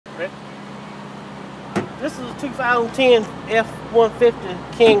Ready? This is a 2010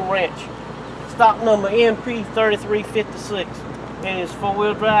 F-150 King Ranch. Stock number MP3356. And it's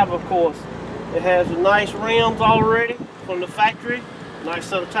four-wheel drive, of course. It has the nice rims already from the factory. Nice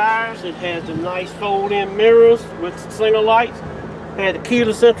set of tires. It has the nice fold-in mirrors with single lights. It has the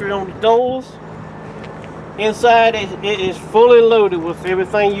keyless entry on the doors. Inside it is fully loaded with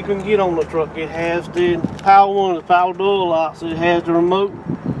everything you can get on the truck. It has the power windows, power door locks. It has the remote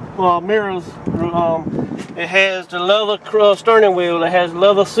mirrors. It has the leather steering wheel. It has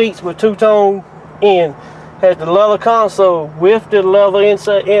leather seats with two-tone in. It has the leather console with the leather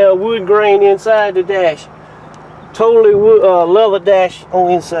inside, wood grain inside the dash. Totally wood, leather dash on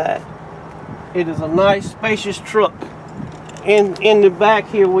inside. It is a nice spacious truck. In the back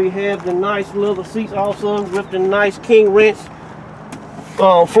here we have the nice leather seats also with the nice King Ranch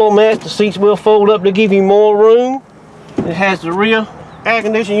floor mats. The seats will fold up to give you more room. It has the rear air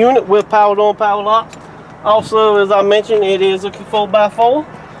conditioning unit with power on, power locks. Also, as I mentioned, it is a 4x4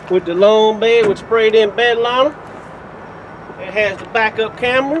 with the long bed with sprayed in bed liner. It has the backup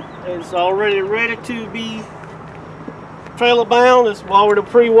camera. It's already ready to be trailer bound. It's already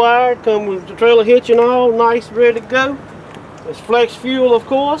pre-wired, come with the trailer hitch and all, nice, ready to go. It's flex fuel, of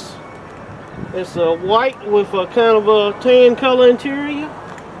course. It's white with a kind of a tan color interior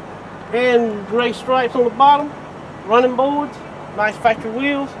and gray stripes on the bottom. Running boards, nice factory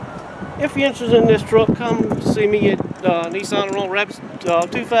wheels. If you're interested in this truck, come see me at Nissan Roanoke,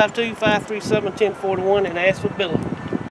 252-537-1041 and ask for Billy.